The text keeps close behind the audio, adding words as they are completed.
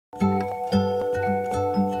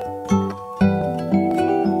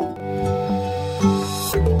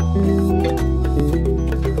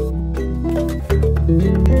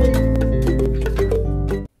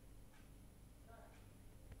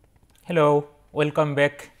Hello, welcome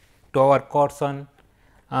back to our course on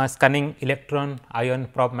scanning electron ion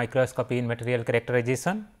probe microscopy in material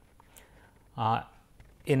characterization.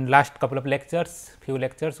 In last couple of lectures, few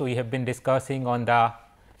lectures, we have been discussing on the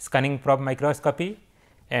scanning probe microscopy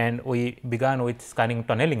and we began with scanning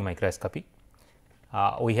tunneling microscopy.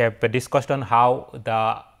 We have discussed on how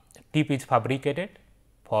the tip is fabricated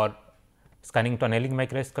for scanning tunneling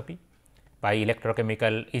microscopy by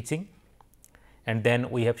electrochemical etching, and then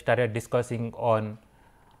we have started discussing on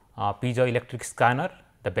piezoelectric scanner,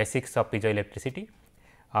 the basics of piezoelectricity.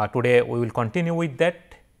 Today we will continue with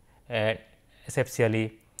that,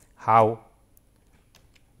 essentially how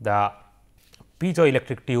the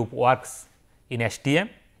piezoelectric tube works in STM.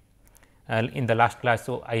 In the last class,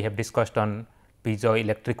 I have discussed on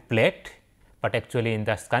piezoelectric plate, but actually in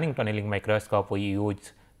the scanning tunneling microscope we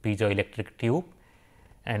use piezoelectric tube,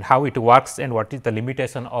 and how it works and what is the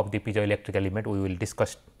limitation of the piezoelectric element we will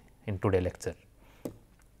discuss in today's lecture.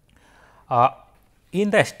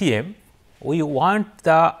 In the STM, we want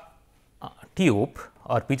the tube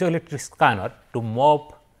or piezoelectric scanner to move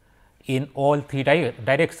in all three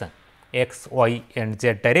directions, x, y and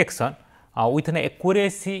z direction, with an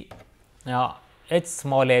accuracy h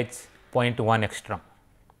small h 0.1 angstrom,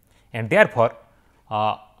 and therefore,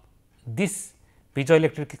 this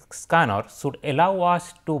piezoelectric scanner should allow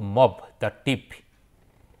us to move the tip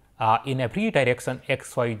in every direction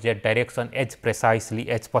x, y, z direction as precisely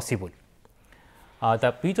as possible.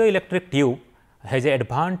 The piezoelectric tube has an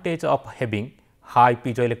advantage of having high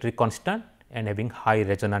piezoelectric constant and having high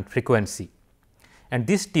resonant frequency, and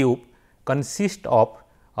this tube consists of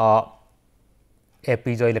a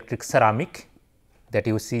piezoelectric ceramic that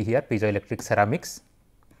you see here, piezoelectric ceramics,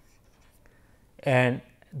 and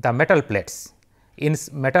the metal plates.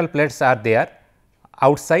 Metal plates are there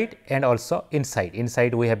outside and also inside.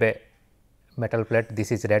 Inside we have a metal plate,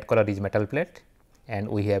 this is red color is metal plate, and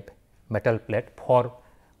we have metal plate, 4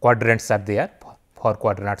 quadrants are there, 4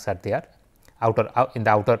 quadrants are there in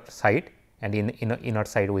the outer side, and in inner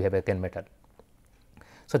side we have again metal.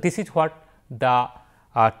 So, this is what the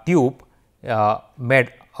tube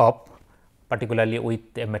made up, particularly with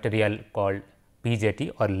a material called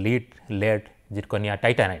PZT or lead zirconia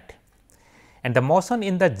titanate, and the motion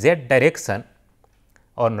in the z direction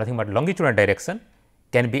or nothing but longitudinal direction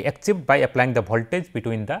can be achieved by applying the voltage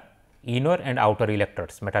between the inner and outer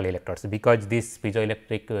electrodes, metal electrodes, because this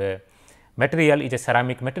piezoelectric material is a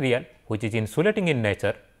ceramic material which is insulating in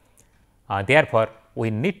nature. Therefore,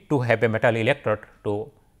 we need to have a metal electrode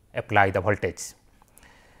to apply the voltage.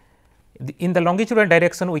 In the longitudinal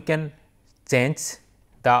direction, we can change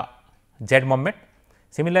the z moment.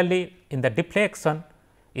 Similarly, in the deflection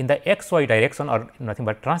in the x y direction or nothing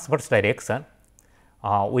but transverse direction,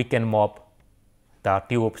 we can move the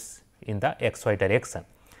tubes in the x y direction.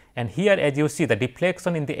 And here, as you see, the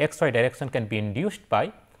deflection in the x y direction can be induced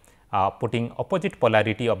by putting opposite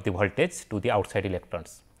polarity of the voltage to the outside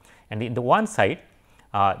electrons, and in the one side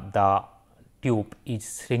the tube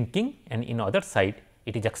is shrinking and in other side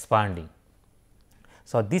it is expanding.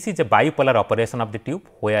 So, this is a bipolar operation of the tube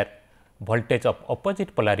where voltage of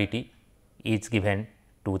opposite polarity is given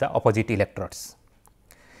to the opposite electrodes,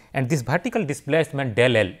 and this vertical displacement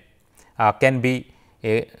del L can be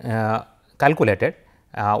calculated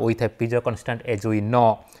with a piezo constant, as we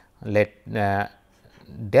know. Let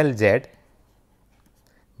del Z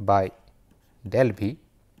by del V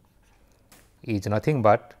is nothing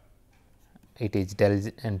but it is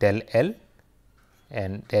del L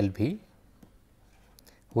and del V,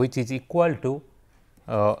 which is equal to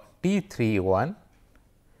T31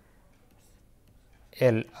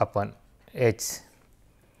 L upon H,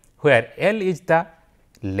 where L is the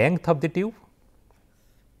length of the tube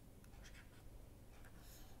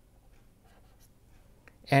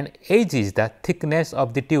and H is the thickness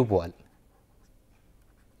of the tube wall.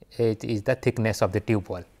 H is the thickness of the tube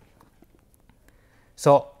wall.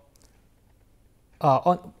 So,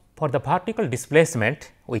 for the vertical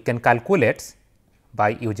displacement we can calculate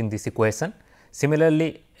by using this equation.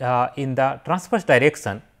 Similarly, in the transverse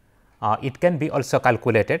direction it can be also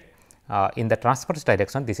calculated in the transverse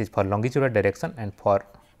direction. This is for longitudinal direction, and for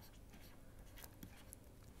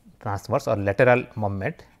transverse or lateral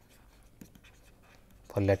moment,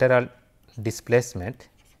 for lateral displacement,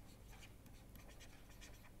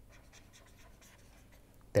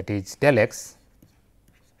 that is del x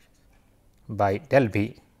by del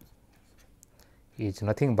v is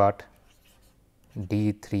nothing but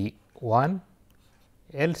D31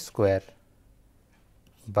 L square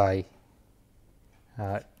by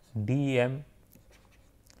dm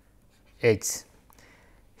h.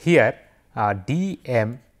 Here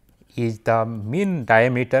dm is the mean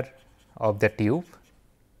diameter of the tube,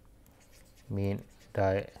 mean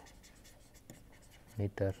diameter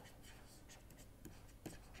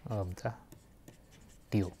of the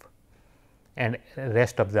tube, and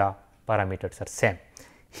rest of the parameters are same.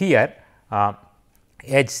 Here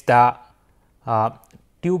as the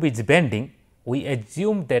tube is bending, we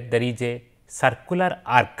assume that there is a circular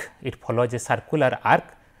arc, it follows a circular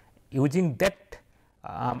arc. Using that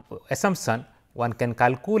assumption, one can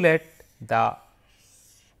calculate the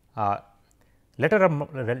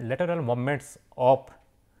lateral moments of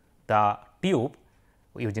the tube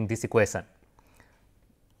using this equation.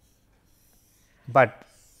 But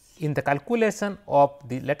in the calculation of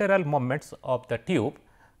the lateral moments of the tube,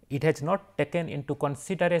 it has not taken into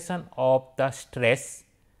consideration of the stress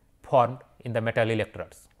formed in the metal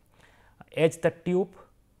electrodes. As the tube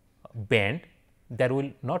bend, there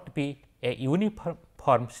will not be a uniform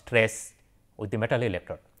stress with the metal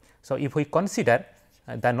electrode. So, if we consider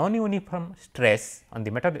the non-uniform stress on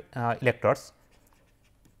the metal electrodes,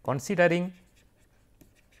 considering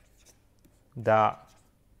the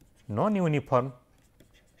non-uniform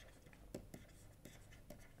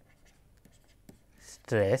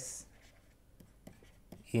stress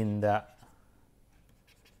in the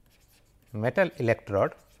metal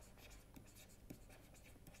electrode,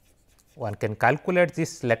 one can calculate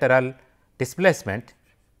this lateral displacement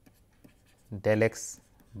del x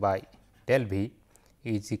by del v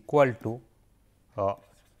is equal to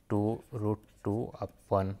 2 root 2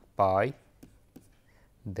 upon pi,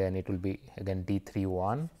 then it will be again d 3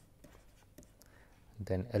 1,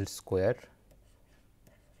 then L square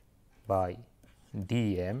by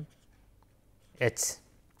d m h.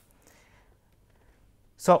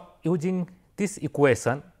 So, using this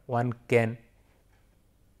equation, one can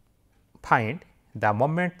find the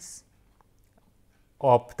moments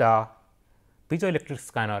of the piezoelectric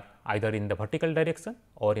scanner either in the vertical direction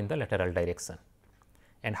or in the lateral direction,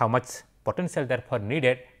 and how much potential therefore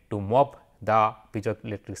needed to move the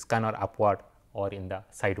piezoelectric scanner upward or in the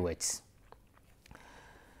sideways.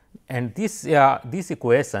 And this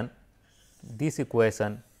equation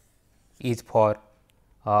is for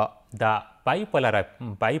the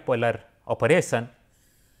bipolar operation,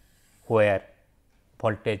 where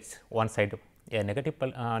voltage one side a negative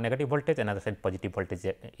voltage, another side positive voltage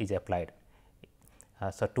is applied.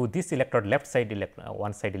 So, to this electrode left side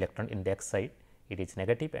one side electron in the x side it is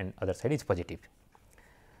negative and other side is positive.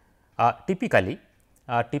 Typically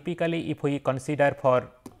if we consider for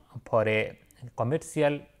a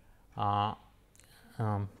commercial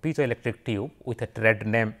piezoelectric tube with a trade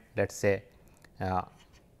name, let us say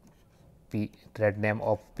trade name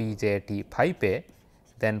of PJT 5A,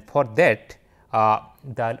 then for that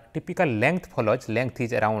the typical length follows. Length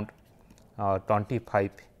is around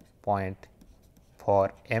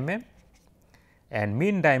 25.4 mm and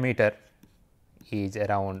mean diameter is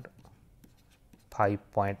around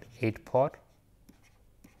 5.84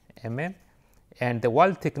 mm and the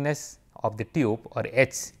wall thickness of the tube or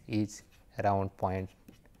H is around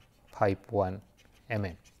 0.51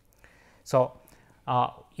 mm. So,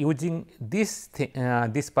 using these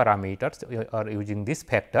parameters or using these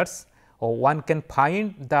factors, one can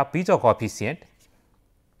find the piezo coefficient.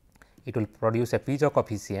 It will produce a piezo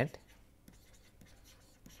coefficient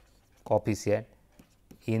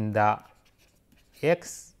in the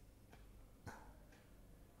x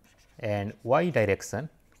and y direction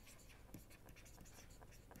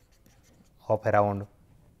of around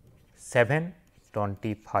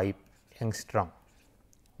 725 angstrom.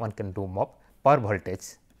 One can do MOP per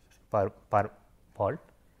voltage per volt.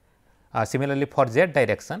 Similarly, for z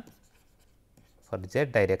direction,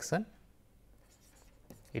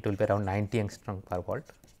 it will be around 90 angstrom per volt.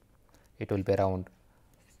 It will be around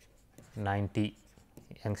 90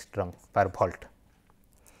 angstrom per volt.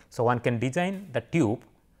 So, one can design the tube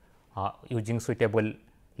using suitable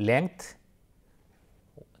length,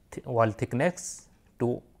 wall thickness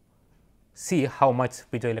to see how much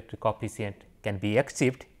piezoelectric coefficient can be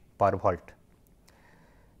achieved per volt.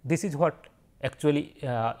 This is what actually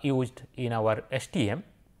used in our STM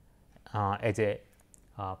as a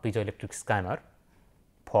piezoelectric scanner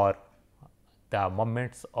for the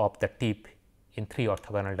moments of the tip in 3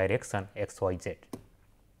 orthogonal direction x, y, z.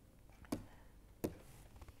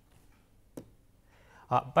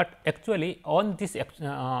 But actually on this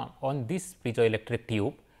piezoelectric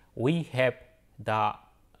tube, we have the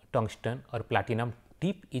tungsten or platinum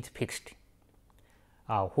tip is fixed,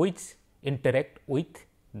 which interact with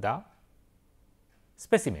the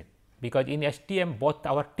specimen, because in STM both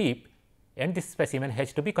our tip and this specimen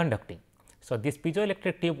has to be conducting. So, this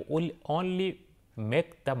piezoelectric tube will only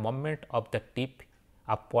make the moment of the tip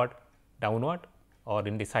upward, downward or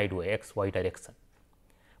in the sideway x y direction,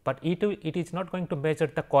 but it is not going to measure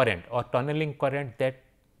the current or tunneling current that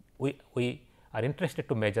we are interested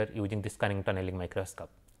to measure using this scanning tunneling microscope.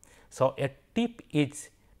 So, a tip is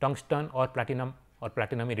tungsten or platinum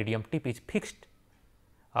iridium tip is fixed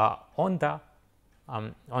on the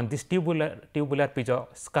on this tubular piezo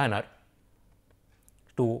scanner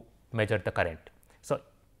to measure the current. So,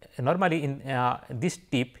 normally in this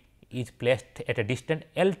tip is placed at a distant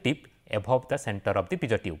L tip above the center of the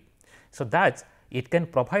piezo tube. So, thus it can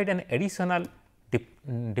provide an additional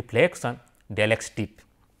deflection del x tip.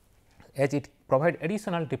 As it provide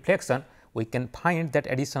additional deflection, we can find that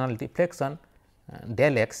additional deflection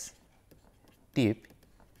del x tip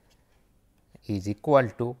is equal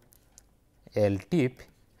to L tip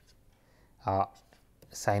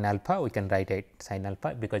sin alpha. We can write it sin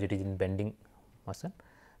alpha because it is in bending motion.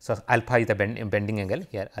 So, alpha is the bending angle,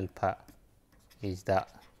 here alpha is the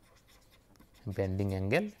bending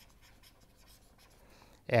angle,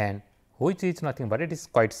 and which is nothing but it is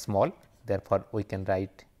quite small. Therefore, we can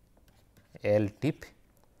write L tip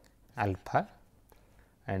alpha,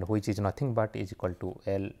 and which is nothing but is equal to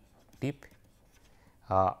L tip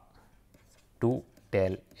 2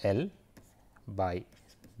 del L by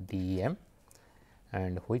dm,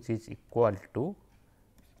 and which is equal to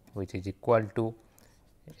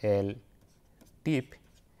L tip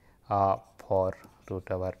for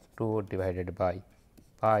root over 2 divided by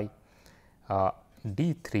pi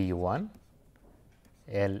d31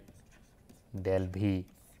 L del v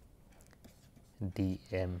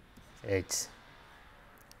dmh.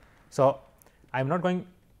 So, I am not going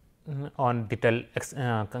on detailed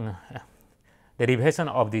derivation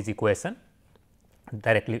of this equation,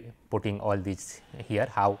 directly putting all these here,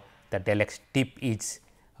 how the del x tip is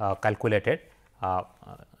calculated.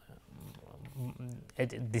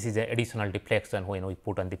 This is an additional deflection when we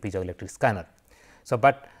put on the piezoelectric scanner. So,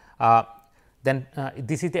 but then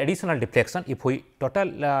this is the additional deflection. If we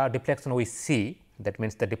total deflection we see, that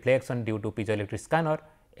means the deflection due to piezoelectric scanner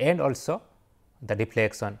and also the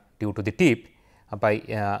deflection due to the tip by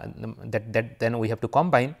that then we have to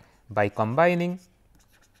combine by combining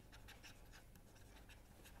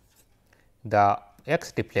the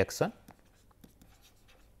x deflection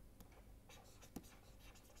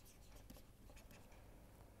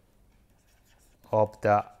of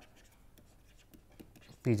the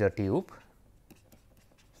piezo tube,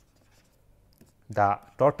 the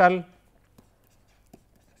total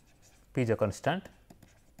piezo constant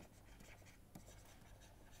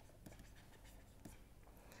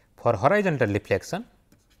for horizontal deflection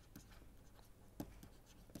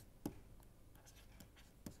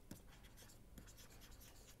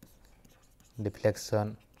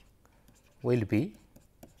will be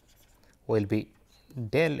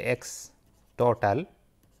del x total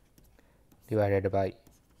divided by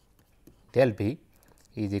del v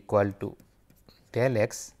is equal to del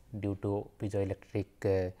x due to piezoelectric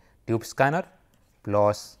tube scanner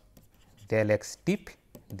plus del x tip,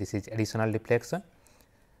 this is additional deflection,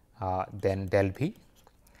 then del v.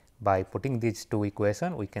 By putting these two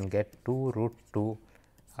equation, we can get 2 root 2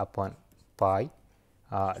 upon pi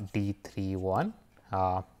d31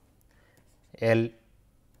 L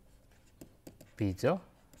piezo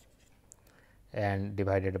and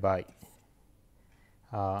divided by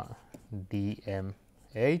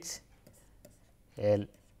dmh L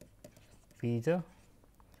piezo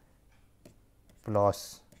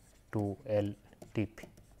plus 2 L tip.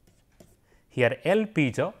 Here L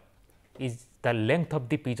piezo is the length of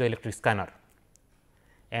the piezoelectric scanner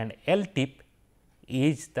and L tip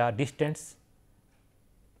is the distance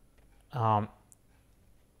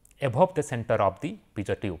above the center of the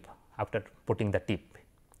piezo tube after putting the tip.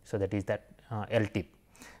 So, that is that L tip.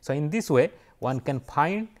 So, in this way one can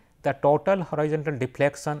find the total horizontal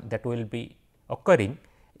deflection that will be occurring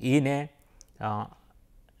in a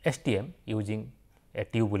STM using a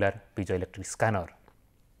tubular piezoelectric scanner.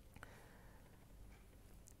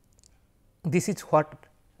 This is what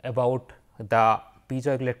about the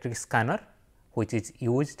piezoelectric scanner, which is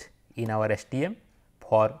used in our STM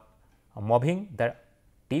for moving the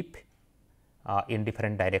tip in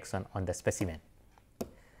different direction on the specimen.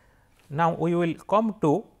 Now, we will come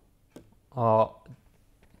to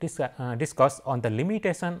discuss on the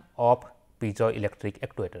limitation of piezoelectric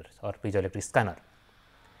actuators or piezoelectric scanner.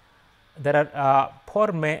 There are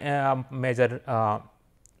 4 major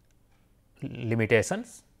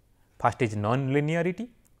limitations. First is non-linearity,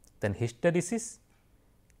 then hysteresis,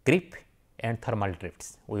 creep and thermal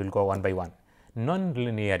drifts. We will go one by one.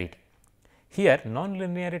 Non-linearity. Here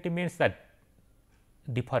non-linearity means that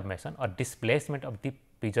deformation or displacement of the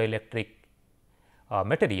piezoelectric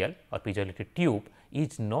material or piezoelectric tube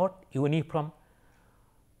is not uniform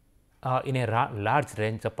in a large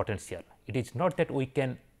range of potential. It is not that we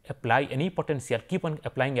can apply any potential, keep on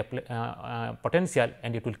applying potential,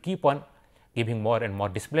 and it will keep on giving more and more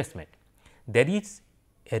displacement. There is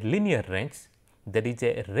a linear range, there is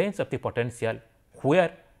a range of the potential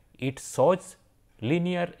where it shows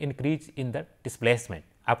linear increase in the displacement.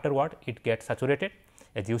 Afterward, it gets saturated.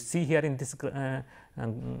 As you see here in this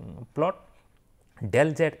plot,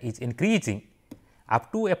 del z is increasing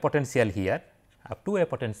up to a potential here,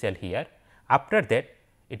 After that,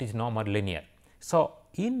 it is no more linear. So,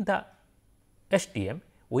 in the STM,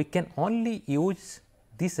 we can only use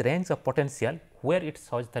this range of potential where it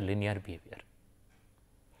shows the linear behavior.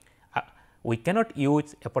 We cannot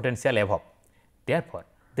use a potential above. Therefore,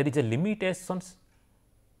 there is a limitations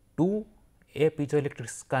to a piezoelectric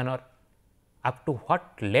scanner up to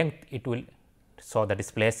what length it will show the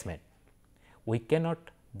displacement. We cannot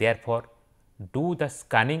therefore do the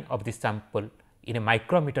scanning of the sample in a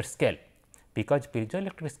micrometer scale, because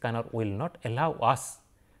piezoelectric scanner will not allow us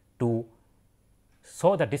to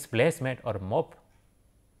show the displacement or move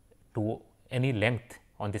to any length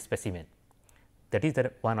on the specimen. That is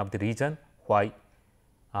one of the reason why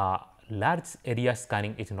large area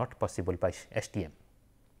scanning is not possible by STM.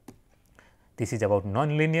 This is about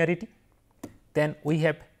non-linearity. Then we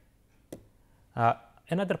have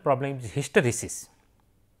another problem is hysteresis.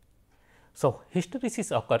 So,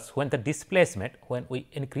 hysteresis occurs when the displacement, when we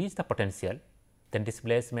increase the potential, then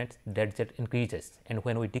displacement del z increases, and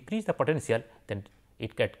when we decrease the potential, then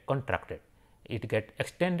it gets contracted, it gets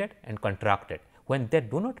extended and contracted. When they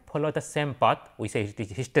do not follow the same path, we say it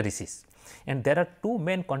is hysteresis. And there are two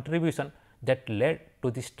main contributions that led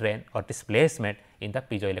to the strain or displacement in the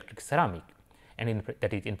piezoelectric ceramic, and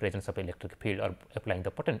that is in presence of electric field or applying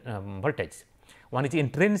the voltage. One is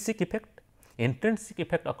intrinsic effect. Intrinsic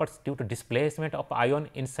effect occurs due to displacement of ion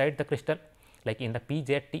inside the crystal, like in the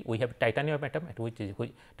PZT we have titanium atom,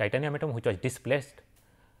 which was displaced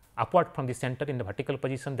upward from the center in the vertical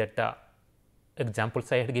position, that the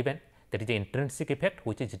examples I had given. That is the intrinsic effect,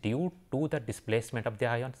 which is due to the displacement of the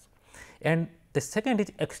ions. And the second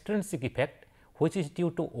is extrinsic effect, which is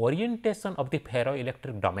due to orientation of the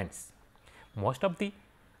ferroelectric domains. Most of the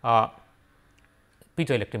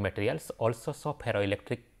piezoelectric materials also show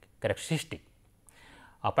ferroelectric characteristic,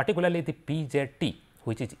 particularly the PZT,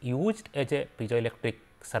 which is used as a piezoelectric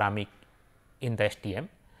ceramic in the STM,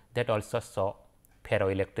 that also show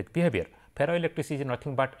ferroelectric behavior. Ferroelectricity is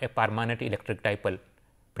nothing but a permanent electric dipole,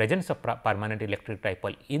 presence of permanent electric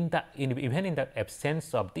dipole even in the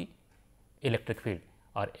absence of the electric field,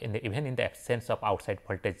 or even in the absence of outside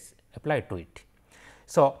voltage applied to it.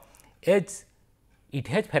 So, as it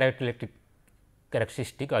has ferroelectric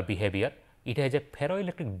characteristic or behavior, it has a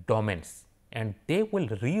ferroelectric domains, and they will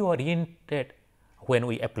reorient it when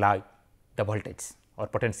we apply the voltage or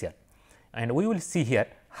potential, and we will see here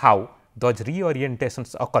how those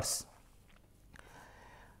reorientations occurs.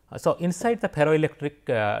 So, inside the ferroelectric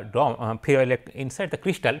inside the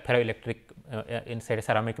crystal ferroelectric inside a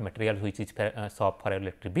ceramic material which is show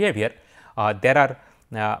ferroelectric behavior, there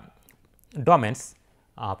are domains,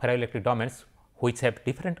 ferroelectric domains which have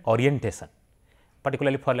different orientation.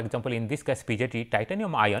 Particularly, for example, in this case PZT,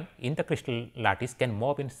 titanium ion in the crystal lattice can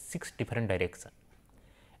move in 6 different directions,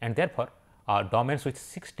 and therefore, domains with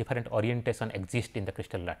 6 different orientation exist in the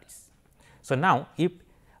crystal lattice. So, now if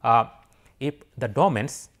the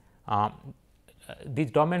domains,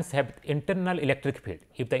 these domains have internal electric field,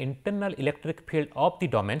 if the internal electric field of the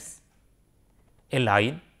domains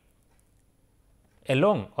align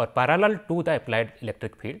along or parallel to the applied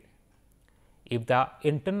electric field, if the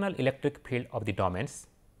internal electric field of the domains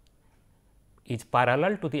is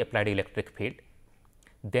parallel to the applied electric field,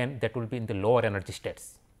 then that will be in the lower energy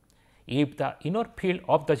states. If the inner field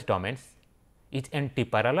of those domains is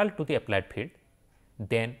anti-parallel to the applied field,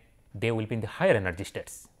 then they will be in the higher energy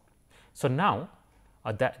states. So, now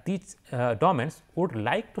these domains would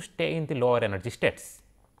like to stay in the lower energy states,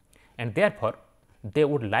 and therefore, they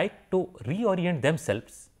would like to reorient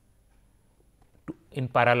themselves in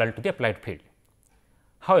parallel to the applied field.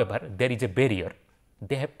 However, there is a barrier,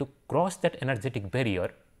 they have to cross that energetic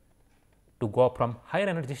barrier to go from higher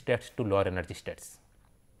energy states to lower energy states.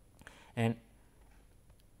 And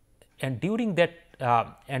during that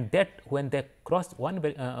when they cross one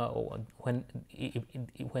when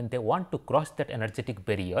they want to cross that energetic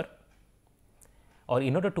barrier, or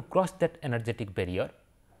in order to cross that energetic barrier,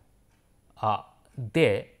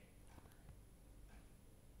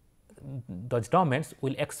 those domains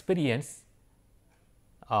will experience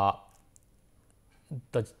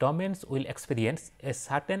a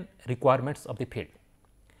certain requirements of the field.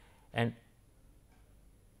 And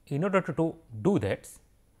in order to do that,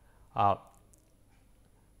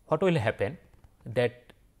 what will happen,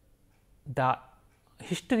 that the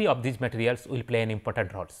history of these materials will play an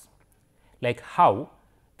important role, like how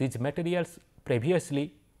these materials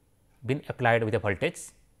previously been applied with a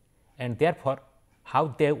voltage, and therefore, how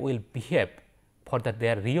they will behave for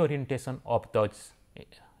their reorientation of those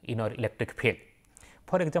in our electric field.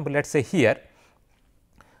 For example, let us say here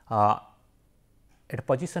at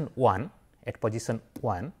position 1,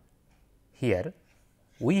 here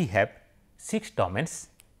we have 6 domains,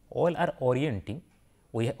 all are orienting,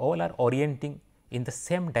 in the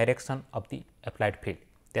same direction of the applied field.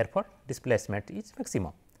 Therefore, displacement is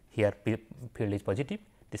maximum. Here field is positive,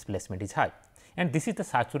 displacement is high, and this is the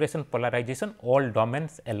saturation polarization. All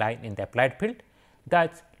domains align in the applied field,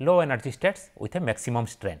 thus low energy states with a maximum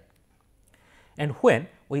strain. And when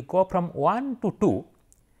we go from 1 to 2,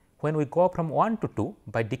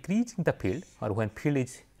 by decreasing the field, or when field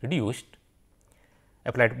is reduced,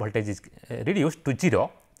 applied voltage is reduced to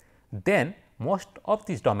 0, then most of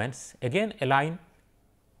these domains again align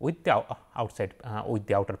with the outside with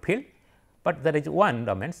the outer field, but there is one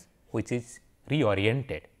domain which is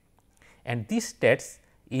reoriented, and this states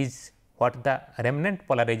is what the remnant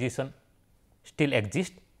polarization still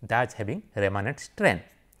exists, thus having remnant strain.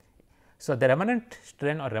 So, the remnant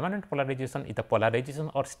strain or remnant polarization is the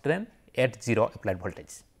polarization or strain at 0 applied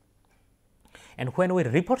voltage. And when we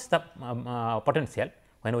reverse the potential,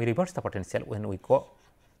 when we go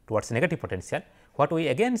towards negative potential, what we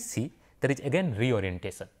again see, there is again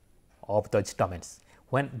reorientation of those domains.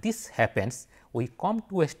 When this happens, we come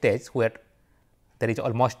to a stage where there is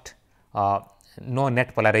almost no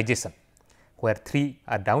net polarization, where 3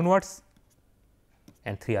 are downwards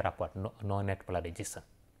and 3 are upward, no net polarization.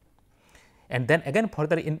 And then again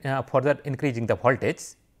further increasing the voltage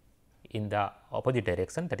in the opposite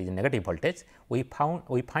direction, that is negative voltage, we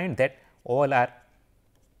find that all are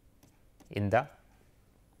in the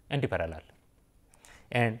antiparallel,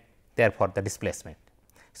 and therefore, the displacement.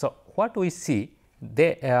 So, what we see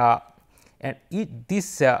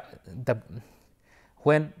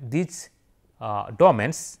when these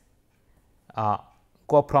domains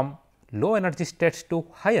go from low energy states to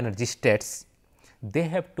high energy states, they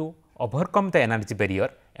have to overcome the energy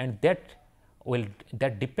barrier, and that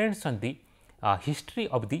depends on the history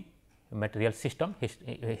of the material system,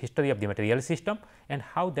 and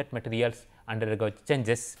how that materials undergo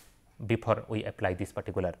changes before we apply this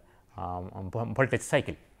particular voltage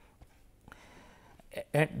cycle.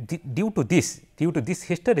 And due to this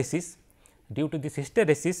hysteresis,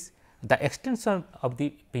 the extension of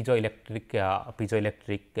the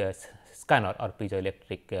piezoelectric scanner or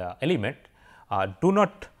piezoelectric element does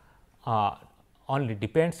not only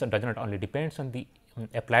depends on the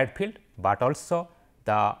applied field, but also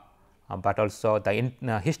the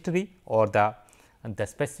history or the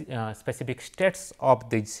specific states of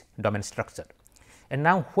this domain structure. And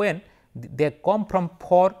now, when they come from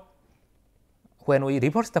 4, when we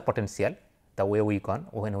reverse the potential, the way we can,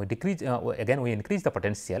 when we decrease again we increase the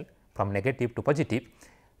potential from negative to positive,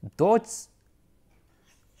 those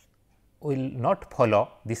will not follow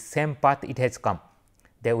the same path it has come.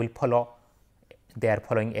 They are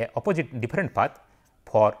following a different path,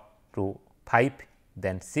 4 to 5,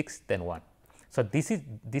 then 6, then 1. So, this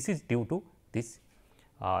is due to this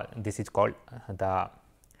is called the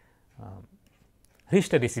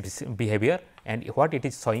hysteresis behavior, and what it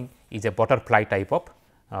is showing is a butterfly type of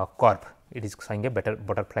curve. It is showing a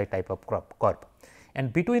butterfly type of curve.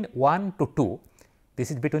 And between 1 to 2,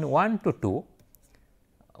 this is between 1 to 2,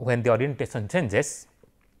 when the orientation changes,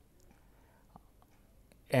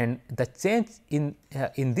 and the change in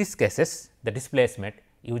these cases, the displacement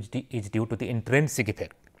is due to the intrinsic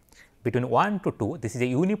effect. Between 1 to 2, this is a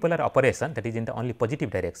unipolar operation, that is in the only positive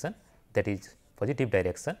direction, it is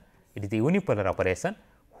the unipolar operation,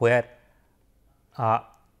 where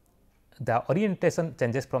the orientation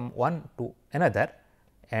changes from one to another,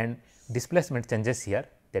 and displacement changes here,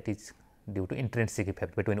 that is due to intrinsic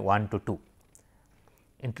effect between 1 to 2.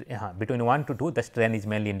 Between 1 to 2, the strain is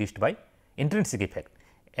mainly induced by intrinsic effect,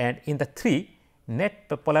 and in the 3, net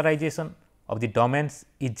polarization of the domains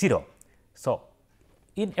is 0. So,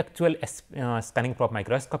 in actual scanning probe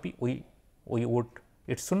microscopy,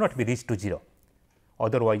 it should not be reached to 0,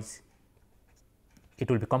 otherwise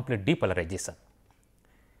it will be complete depolarization,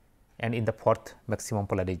 and in the 4th maximum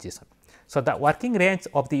polarization. So, the working range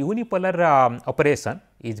of the unipolar operation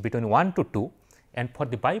is between 1 to 2, and for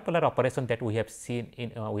the bipolar operation that we have seen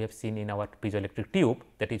in our piezoelectric tube,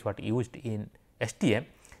 that is what used in STM,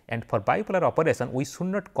 and for bipolar operation we should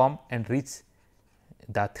not come and reach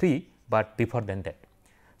the 3, but before than that.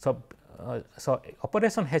 So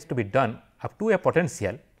operation has to be done up to a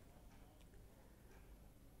potential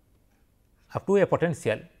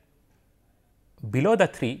below the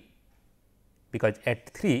 3, because at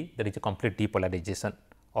 3 there is a complete depolarization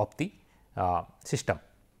of the system.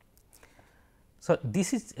 So,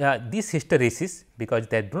 this is this hysteresis, because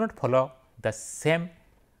they do not follow the same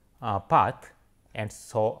path, and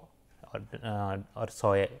so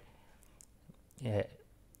a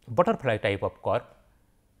butterfly type of curve,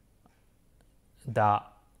 the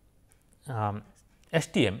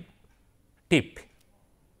STM tip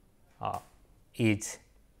is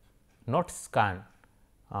not scanned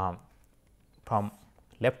from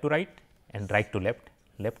left to right and right to left,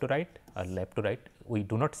 left to right or left to right. We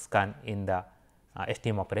do not scan in the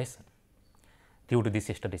STM operation due to this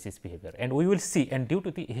hysteresis behavior, and we will see, and due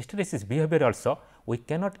to the hysteresis behavior also we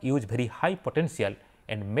cannot use very high potential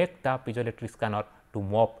and make the piezoelectric scanner to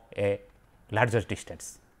move a larger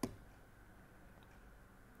distance.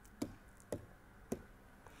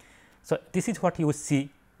 So, this is what you see,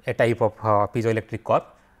 a type of piezoelectric curve.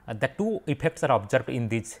 The two effects are observed in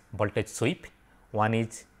this voltage sweep. One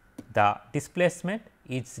is the displacement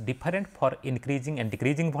is different for increasing and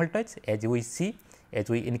decreasing voltage. As we see, as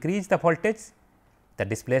we increase the voltage, the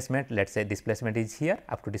displacement, let us say displacement is here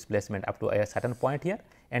up to displacement up to a certain point here,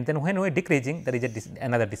 and then when we are decreasing, there is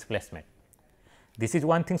another displacement. This is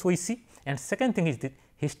one thing we see, and second thing is the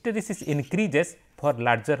hysteresis increases for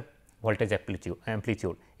larger voltage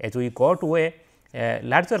amplitude. As we go to a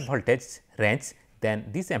larger voltage range, then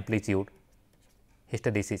this amplitude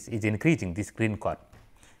hysteresis is increasing, this green curve.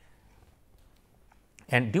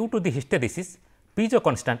 And due to the hysteresis, piezo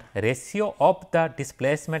constant ratio of the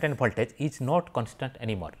displacement and voltage is not constant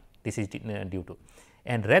anymore. This is due to,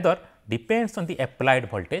 and rather depends on the applied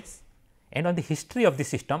voltage and on the history of the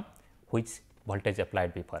system which voltage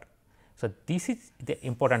applied before. So, this is the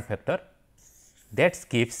important factor that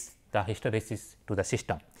gives the hysteresis to the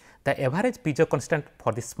system. The average piezo constant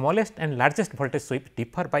for the smallest and largest voltage sweep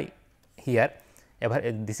differ by here.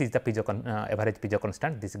 This is the average piezo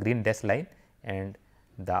constant, this green dash line and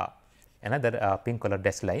the another pink color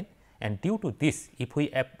dash line, and due to this, if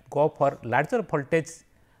we go for larger voltage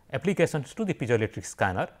applications to the piezoelectric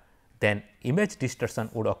scanner, then image distortion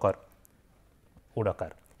would occur.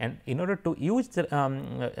 And in order to use the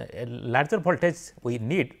larger voltage, we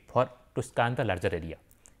need to scan the larger area,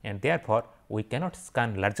 and therefore, we cannot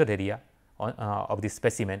scan larger area of the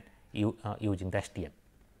specimen using the STM.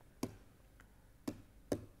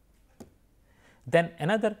 Then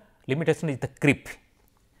another limitation is the creep.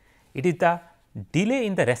 It is the delay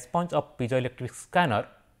in the response of piezoelectric scanner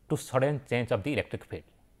to sudden change of the electric field.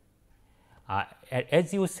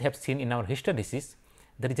 As you have seen in our hysteresis,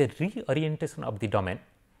 there is a reorientation of the domain,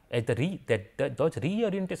 as those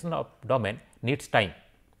reorientation of domain needs time.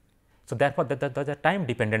 So, therefore, those are time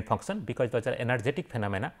dependent function, because those are energetic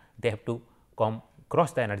phenomena, they have to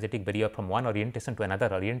cross the energetic barrier from one orientation to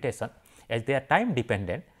another orientation, as they are time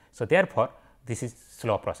dependent. So, therefore, this is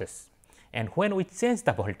slow process, and when we change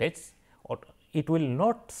the voltage, it will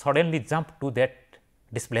not suddenly jump to that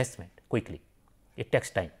displacement quickly, it takes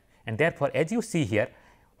time, and therefore, as you see here,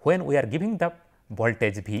 when we are giving the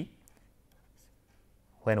voltage V,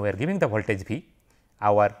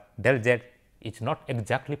 our del Z is not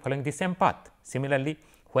exactly following the same path. Similarly,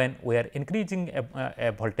 when we are increasing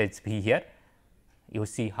a voltage V here, you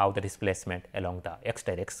see how the displacement along the x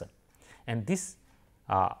direction, and this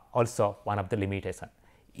also one of the limitation.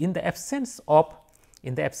 In the absence of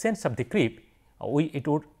the creep, it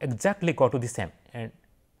would exactly go to the same and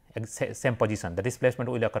same position, the displacement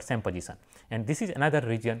will occur same position, and this is another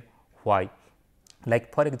reason why,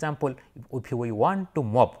 like for example, if we want to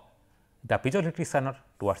move the piezoelectric scanner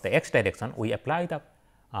towards the x direction, we apply the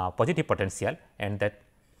positive potential, and that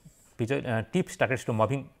tip starts to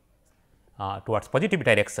moving towards positive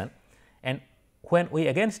direction, and when we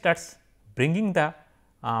again starts bringing the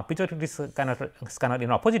piezoelectric scanner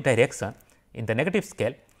in opposite direction in the negative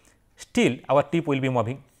scale, still our tip will be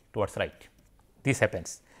moving towards right. This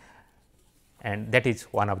happens, and that is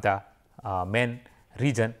one of the main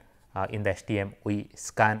reason in the STM we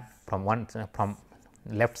scan from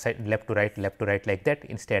left to right like that,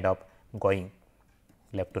 instead of going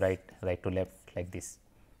left to right, right to left like this.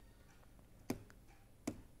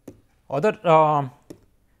 Other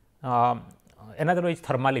another way is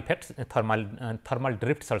thermal effects. Thermal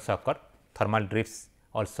drifts also occur. Thermal drifts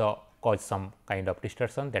also cause some kind of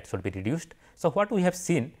distortion that should be reduced. So, what we have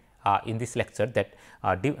seen in this lecture, that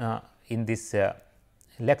in this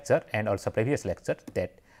lecture and also previous lecture,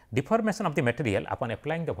 that deformation of the material upon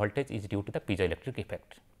applying the voltage is due to the piezoelectric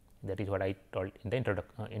effect. That is what I told in the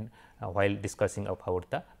introduction while discussing about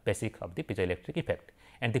the basic of the piezoelectric effect.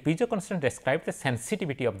 And the piezo constant describes the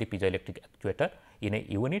sensitivity of the piezoelectric actuator in a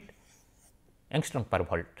unit angstrom per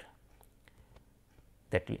volt.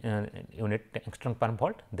 That unit angstrom per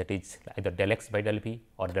volt, that is either del x by del v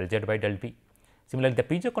or del z by del v. Similarly, the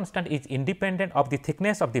piezo constant is independent of the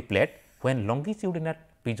thickness of the plate when longitudinal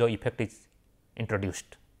piezo effect is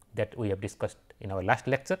introduced, that we have discussed in our last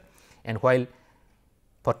lecture. And while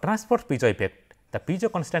for transverse piezo effect, the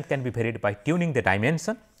piezo constant can be varied by tuning the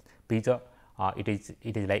dimension. Piezo it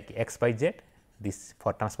is like x by z, this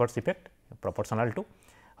for transverse effect proportional to.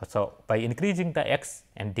 So, by increasing the x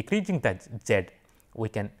and decreasing the z, we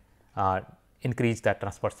can increase the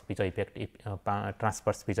transverse piezo effect,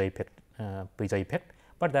 piezo effect,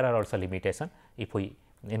 but there are also limitations if we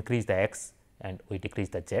increase the x and we decrease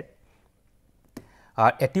the z.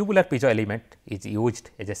 A tubular piezo element is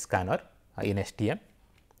used as a scanner in STM.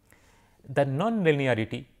 The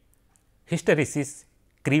non-linearity, hysteresis,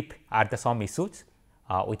 creep are the some issues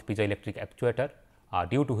with piezoelectric actuator,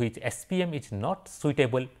 due to which SPM is not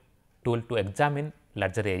suitable tool to examine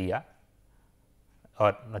larger area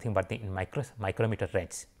or nothing but in micrometer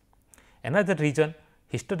range. Another reason,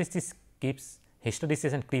 hysteresis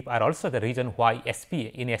and creep are also the reason why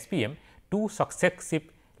in SPM two successive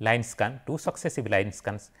line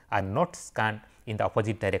scans are not scanned in the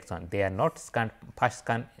opposite direction. They are not scanned, first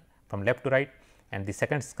scan from left to right and the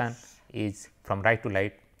second scan is from right to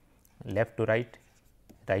left to right,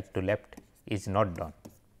 right to left is not done,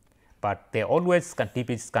 but they always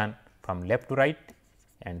TP scan from left to right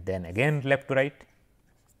and then again left to right.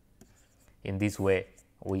 In this way,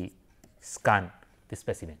 we scan the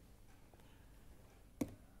specimen.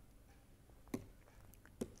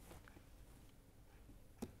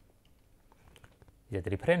 These are the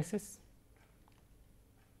references.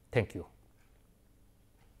 Thank you.